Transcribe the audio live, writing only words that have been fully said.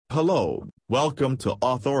Hello, welcome to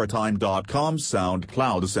Authoritime.com.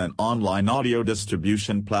 SoundCloud is an online audio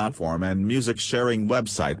distribution platform and music sharing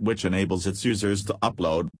website which enables its users to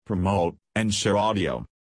upload, promote, and share audio.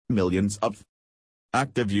 Millions of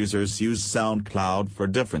active users use SoundCloud for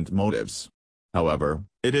different motives. However,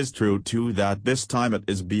 it is true too that this time it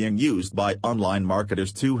is being used by online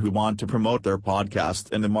marketers too who want to promote their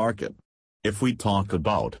podcast in the market. If we talk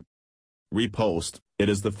about repost, it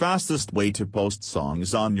is the fastest way to post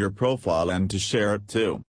songs on your profile and to share it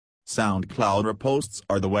too. SoundCloud reposts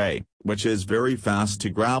are the way, which is very fast to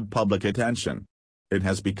grab public attention. It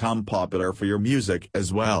has become popular for your music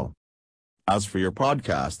as well. As for your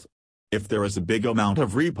podcast, if there is a big amount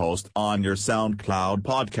of repost on your SoundCloud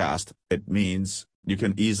podcast, it means you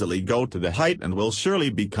can easily go to the height and will surely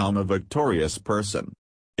become a victorious person.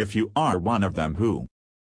 If you are one of them who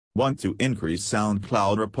want to increase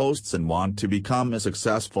SoundCloud reposts and want to become a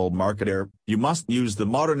successful marketer, you must use the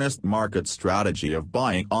modernist market strategy of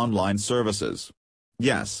buying online services.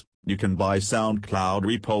 Yes, you can buy SoundCloud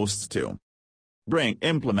reposts too.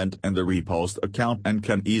 Implement in the repost account and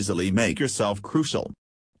can easily make yourself crucial.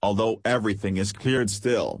 Although everything is cleared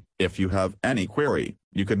still, if you have any query,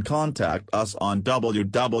 you can contact us on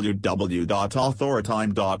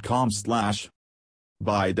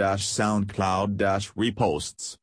www.authoritime.com/buy-SoundCloud-reposts.